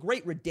also it's a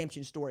great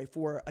redemption story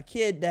for a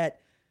kid that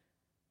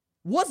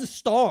was a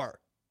star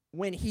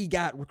when he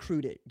got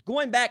recruited.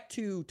 Going back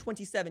to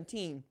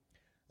 2017,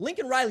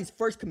 Lincoln Riley's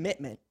first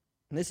commitment,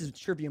 and this is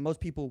trivia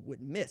most people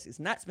would miss, it's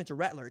not Spencer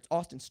Rattler, it's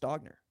Austin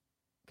Stogner.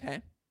 Okay?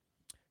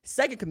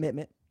 Second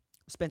commitment,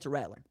 Spencer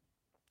Rattler.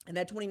 And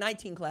that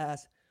 2019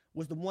 class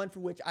was the one for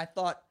which I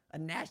thought a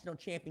national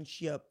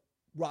championship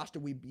roster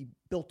would be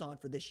built on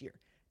for this year.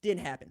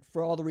 Didn't happen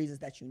for all the reasons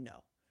that you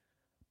know.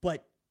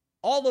 But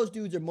all those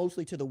dudes are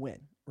mostly to the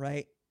win,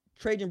 right?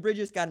 Trajan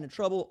Bridges got into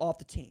trouble off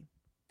the team,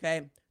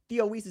 okay?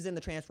 Theo Weiss is in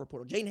the transfer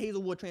portal. Jaden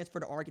Hazelwood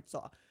transferred to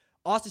Arkansas.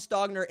 Austin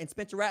Stogner and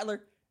Spencer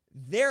Rattler,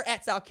 they're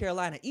at South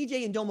Carolina.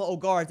 EJ and Doma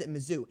Ogar's at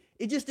Mizzou.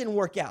 It just didn't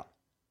work out.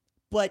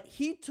 But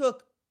he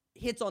took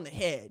hits on the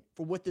head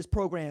for what this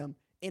program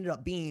ended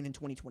up being in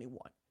 2021.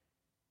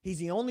 He's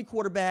the only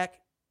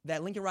quarterback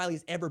that Lincoln Riley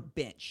has ever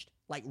benched,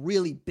 like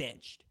really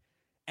benched.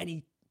 And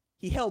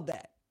he held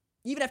that.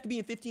 Even after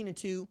being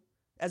 15-2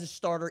 as a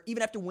starter,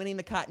 even after winning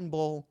the Cotton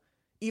Bowl,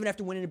 even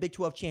after winning a Big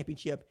 12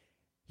 championship,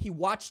 he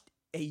watched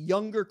a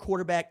younger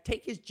quarterback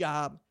take his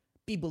job,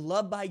 be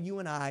beloved by you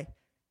and I,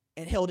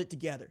 and held it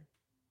together.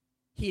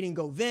 He didn't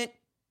go vent.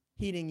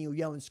 He didn't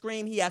yell and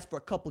scream. He asked for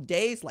a couple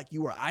days, like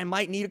you or I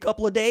might need a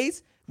couple of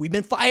days. We've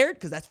been fired,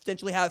 because that's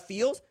essentially how it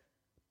feels.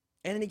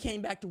 And then he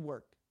came back to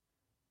work.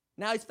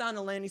 Now he's found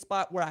a landing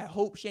spot where I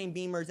hope Shane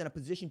Beamer is in a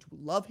position to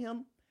love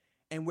him,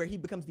 and where he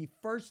becomes the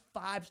first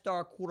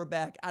 5-star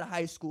quarterback out of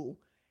high school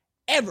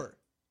ever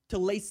to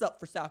lace up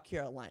for South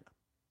Carolina.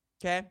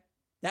 Okay?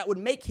 That would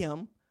make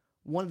him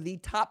one of the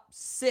top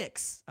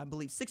 6, I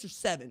believe 6 or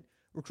 7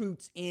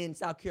 recruits in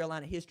South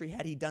Carolina history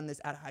had he done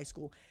this out of high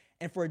school.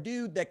 And for a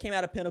dude that came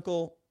out of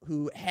Pinnacle,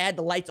 who had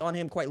the lights on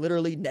him quite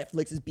literally,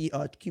 Netflix's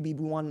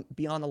QB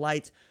Beyond the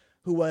Lights,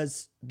 who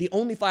was the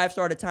only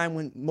 5-star at a time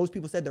when most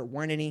people said there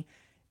weren't any,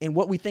 and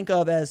what we think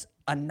of as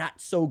a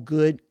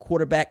not-so-good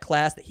quarterback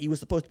class that he was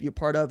supposed to be a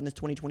part of in this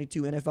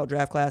 2022 NFL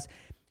draft class,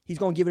 he's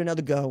going to give it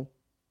another go.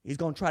 He's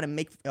going to try to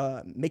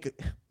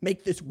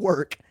make this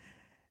work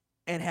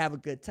and have a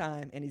good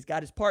time. And he's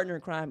got his partner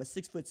in crime, a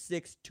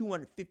 6'6",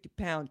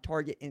 250-pound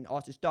target in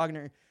Austin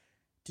Stogner,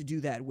 to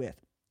do that with.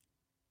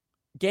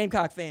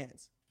 Gamecock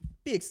fans,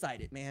 be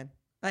excited, man.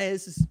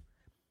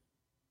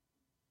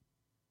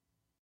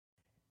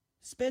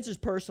 Spencer's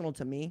personal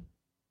to me.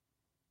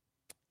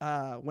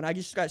 When I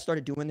just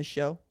started doing the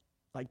show,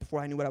 like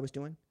before I knew what I was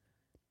doing,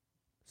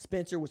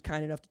 Spencer was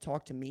kind enough to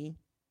talk to me,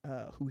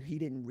 who he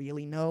didn't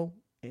really know,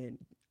 and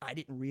I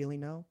didn't really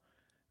know,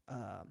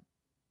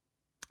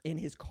 in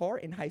his car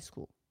in high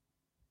school,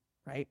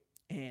 right?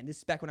 And this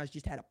is back when I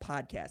just had a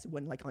podcast. It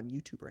wasn't like on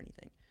YouTube or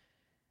anything.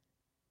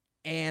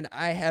 And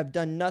I have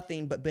done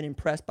nothing but been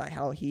impressed by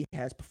how he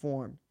has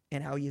performed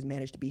and how he has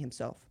managed to be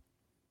himself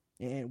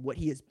and what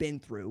he has been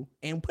through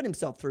and put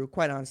himself through,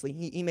 quite honestly.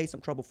 He made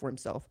some trouble for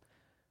himself.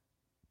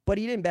 But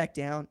he didn't back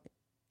down,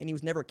 and he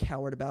was never a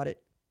coward about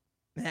it.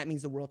 And that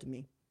means the world to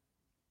me.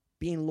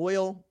 Being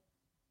loyal,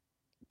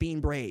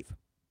 being brave.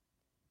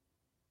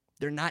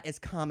 They're not as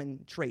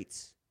common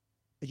traits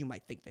as you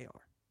might think they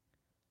are.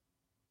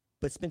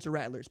 But Spencer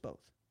Rattler is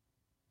both.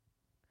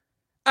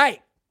 All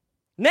right.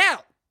 Now,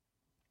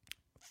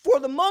 for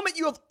the moment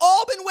you have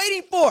all been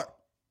waiting for,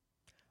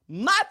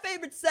 my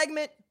favorite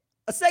segment,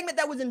 a segment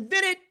that was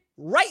invented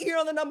right here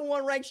on the number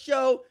one ranked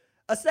show,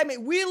 a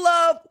segment we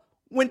love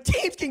when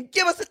teams can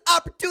give us an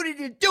opportunity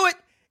to do it.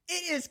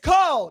 It is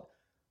called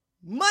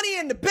Money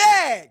in the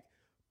Bag.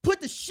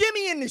 Put the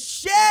shimmy in the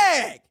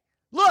shag.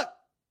 Look,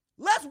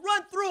 let's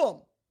run through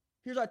them.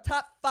 Here's our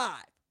top 5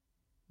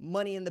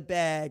 Money in the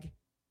Bag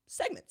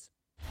segments.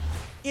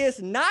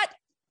 It's not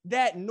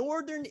that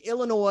Northern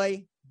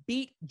Illinois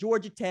beat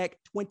Georgia Tech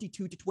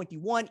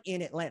 22-21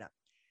 in Atlanta.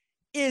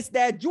 It's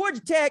that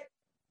Georgia Tech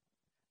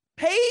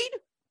paid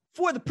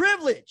for the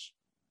privilege.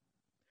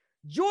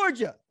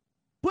 Georgia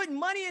putting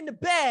money in the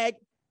bag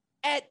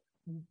at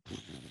 $1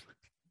 million.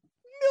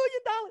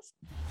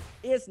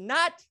 It's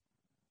not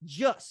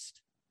just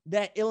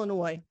that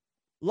Illinois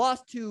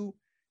lost to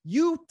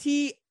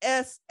UTSA,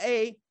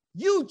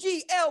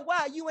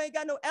 UGLY. You ain't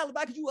got no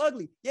alibi because you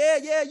ugly.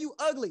 Yeah, you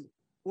ugly.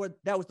 Or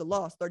that was the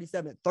loss,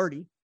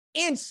 37-30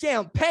 in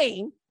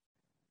Champaign.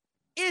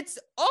 It's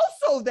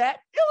also that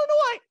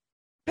Illinois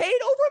paid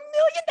over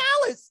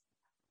 $1 million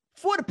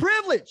for the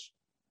privilege.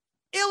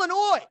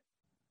 Illinois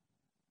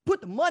put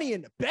the money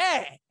in the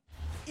bag.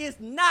 It's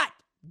not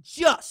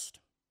just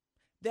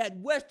that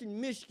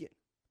Western Michigan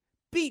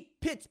beat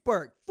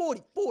Pittsburgh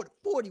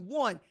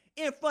 44-41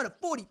 in front of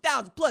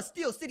 40,000 plus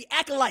Steel City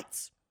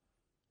acolytes.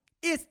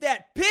 It's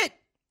that Pitt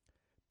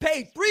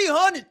paid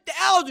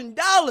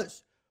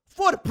 $300,000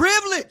 for the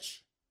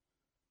privilege.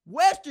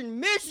 Western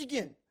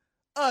Michigan,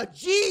 a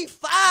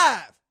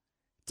G5,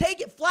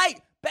 taking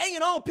flight,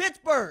 banging on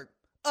Pittsburgh,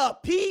 a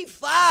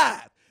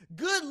P5.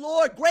 Good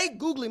Lord, great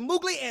googly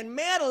moogly, and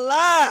man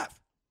alive.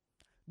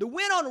 The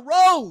win on the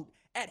road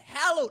at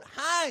hallowed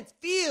Heinz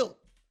Field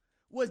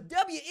was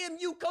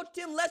WMU coach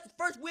Tim Lester's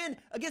first win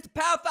against a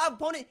Power 5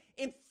 opponent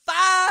in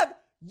 5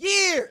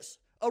 years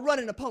of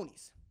running the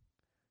Ponies.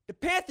 The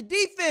Panther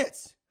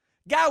defense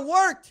got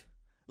worked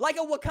like a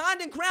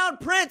Wakandan crown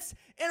prince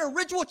in a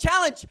ritual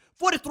challenge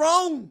for the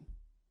throne.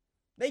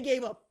 They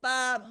gave up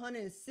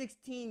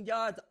 516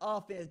 yards of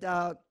offense,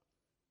 dog,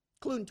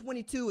 including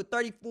 22 of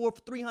 34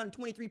 for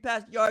 323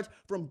 passing yards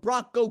from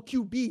Bronco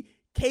QB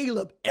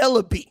Caleb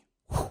Ellaby.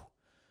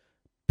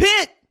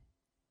 Pitt,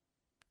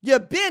 you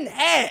been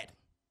had.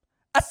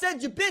 I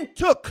said you been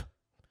took.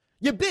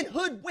 You been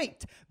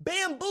hoodwinked,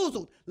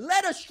 bamboozled,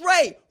 led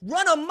astray,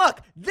 run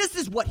amok. This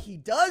is what he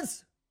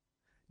does.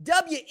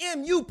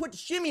 WMU put the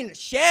shimmy in the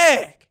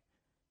shag.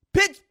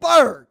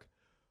 Pittsburgh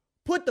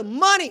put the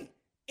money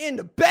in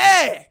the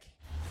bag.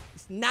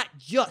 It's not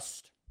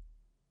just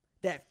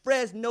that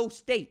Fresno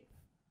State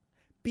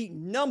beat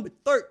number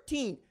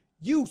 13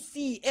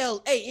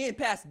 UCLA in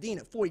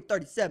Pasadena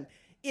 40-37.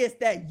 It's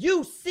that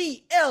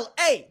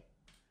UCLA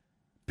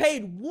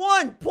paid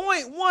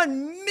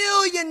 $1.1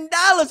 million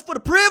for the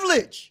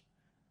privilege.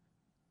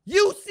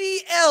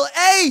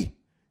 UCLA,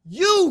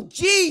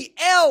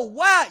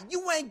 UGLY.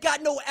 You ain't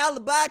got no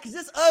alibi because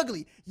it's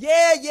ugly.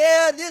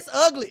 Yeah, this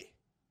ugly.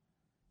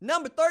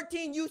 Number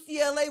 13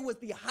 UCLA was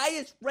the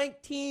highest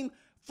ranked team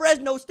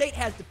Fresno State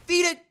has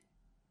defeated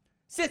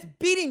since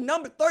beating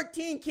number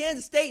 13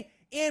 Kansas State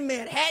in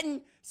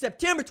Manhattan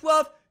September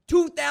 12th,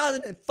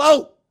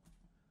 2004.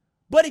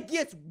 But it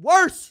gets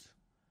worse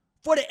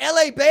for the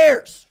LA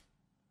Bears.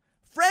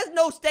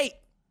 Fresno State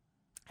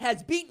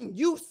has beaten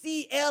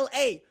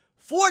UCLA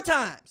 4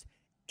 times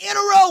in a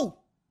row.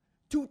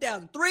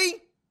 2003,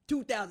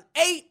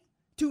 2008,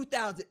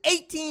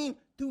 2018,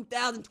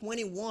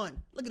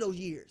 2021. Look at those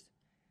years.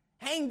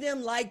 Hang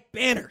them like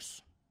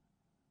banners.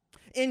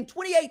 In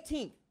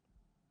 2018,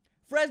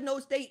 Fresno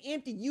State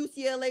emptied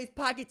UCLA's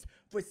pockets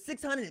for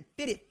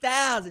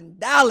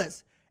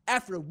 $650,000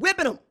 after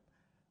whipping them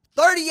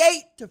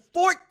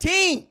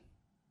 38-14.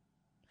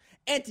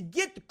 And to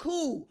get the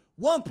cool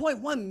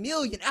 $1.1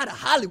 million out of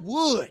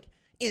Hollywood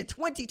in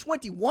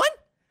 2021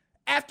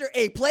 after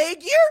a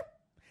plague year,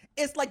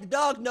 it's like the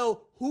dogs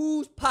know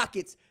whose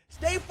pockets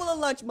stay full of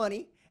lunch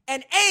money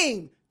and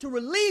aim to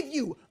relieve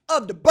you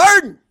of the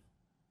burden.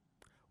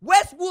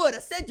 Westwood, I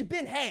said you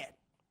been had.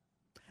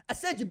 I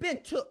said you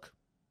been took.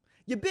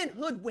 You been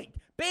hoodwinked,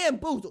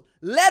 bamboozled,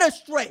 led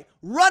astray,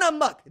 run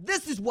amok.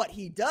 This is what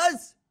he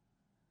does.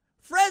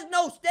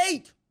 Fresno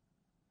State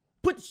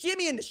put the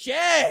shimmy in the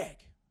shag.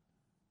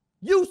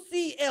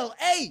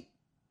 UCLA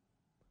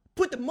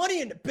put the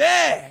money in the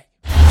bag.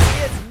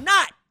 It's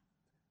not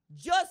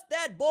just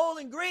that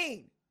Bowling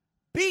Green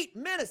beat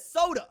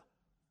Minnesota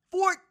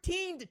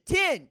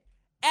 14-10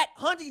 at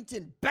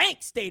Huntington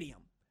Bank Stadium.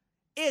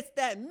 It's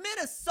that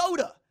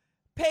Minnesota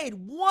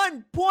paid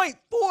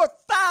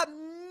 $1.45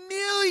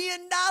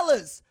 million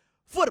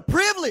for the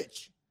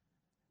privilege.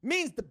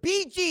 Means the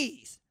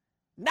BGs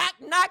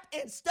knocked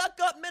and stuck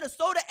up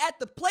Minnesota at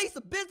the place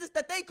of business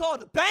that they call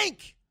the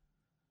bank.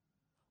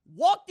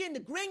 Walked into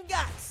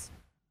Gringotts,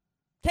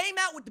 came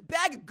out with the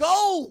bag of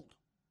gold,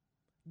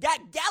 got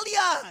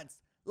galleons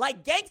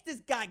like gangsters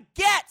got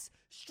gats,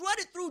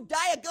 strutted through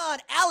Diagon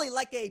Alley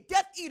like a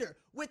Death Eater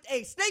with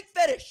a snake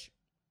fetish.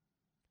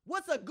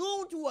 What's a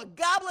goon to a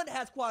goblin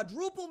has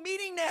quadruple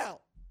meaning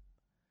now.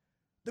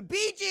 The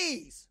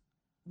BGs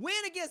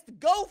win against the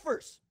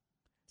Gophers,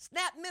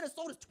 snapped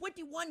Minnesota's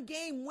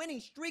 21-game winning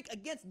streak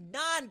against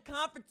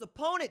non-conference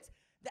opponents.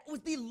 That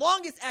was the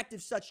longest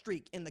active such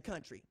streak in the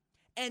country.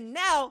 And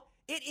now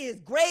it is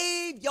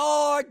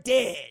graveyard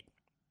dead.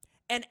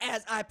 And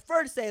as I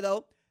prefer to say,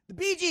 though, the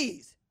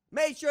BGs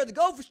made sure the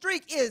Gopher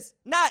streak is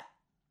not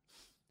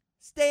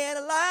staying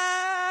alive.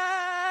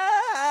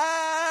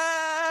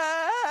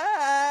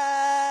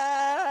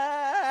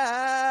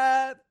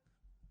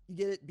 You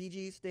get it?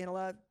 BGs staying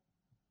alive?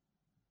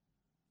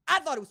 I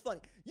thought it was funny.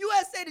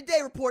 USA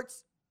Today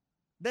reports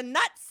the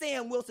not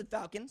Sam Wilson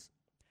Falcons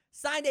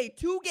signed a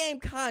 2-game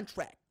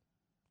contract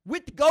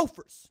with the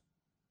Gophers.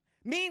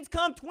 Means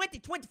come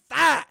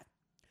 2025,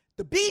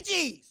 the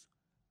BGs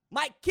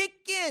might kick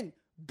in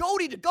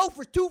Goldie the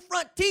Gopher's 2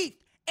 front teeth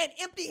and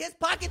empty his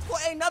pockets for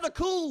another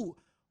cool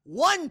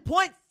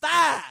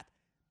 $1.5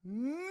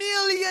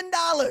 million.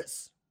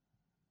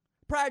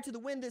 Prior to the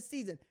win this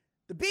season,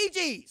 the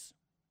BGs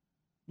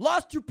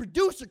lost to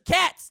producer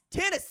Cats,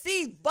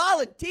 Tennessee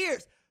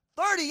Volunteers,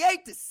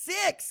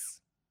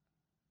 38-6.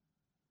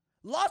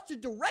 Lost to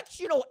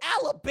Directional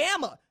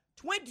Alabama,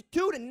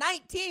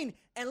 22-19,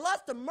 and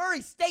lost to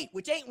Murray State,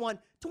 which ain't one,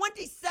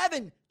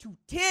 27-10.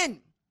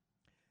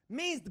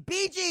 Means the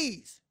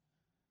BGs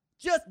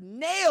just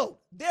nailed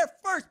their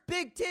first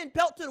Big Ten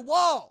pelt to the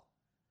wall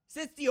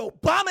since the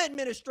Obama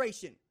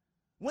administration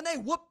when they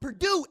whooped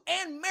Purdue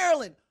and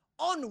Maryland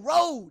on the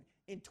road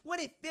in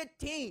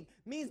 2015.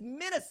 Means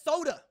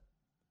Minnesota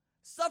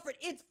suffered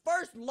its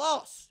first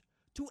loss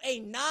to a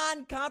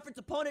non-conference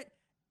opponent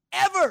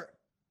ever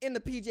in the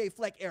PJ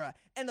Fleck era,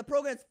 and the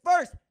program's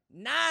first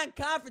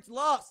non-conference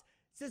loss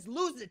since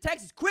losing to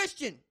Texas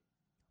Christian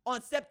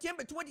on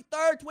September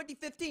 23rd,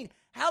 2015.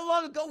 How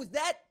long ago was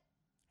that?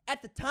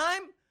 At the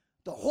time,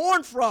 the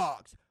Horned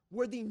Frogs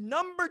were the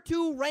number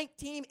 2 ranked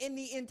team in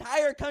the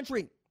entire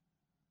country.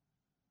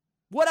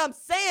 What I'm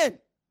saying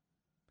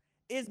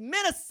is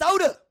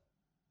Minnesota,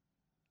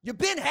 you've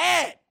been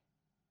had.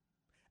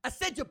 I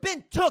said you've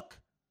been took.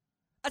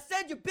 I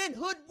said you've been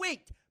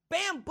hoodwinked,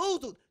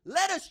 bamboozled,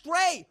 led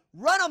astray,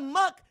 run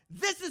amok.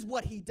 This is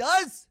what he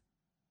does.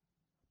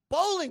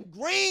 Bowling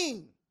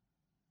Green.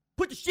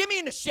 Put the shimmy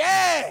in the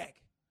shag.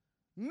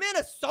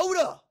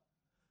 Minnesota.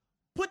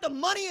 Put the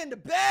money in the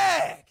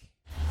bag.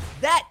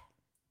 That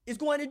is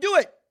going to do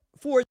it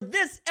for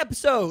this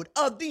episode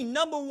of the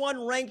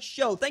 #1 ranked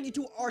show. Thank you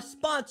to our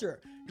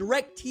sponsor,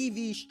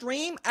 DirecTV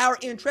Stream. Our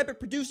intrepid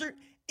producer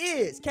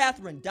is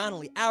Catherine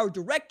Donnelly. Our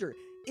director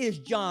is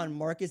John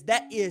Marcus.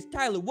 That is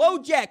Tyler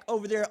Wojak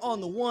over there on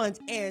the 1s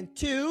and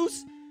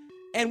 2s.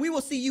 And we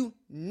will see you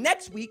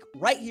next week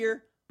right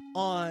here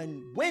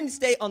on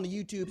Wednesday on the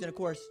YouTubes. And of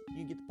course, you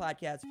can get the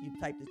podcast if you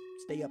type to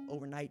stay up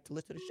overnight to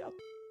listen to the show.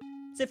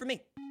 That's it for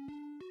me.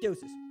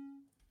 Deuces.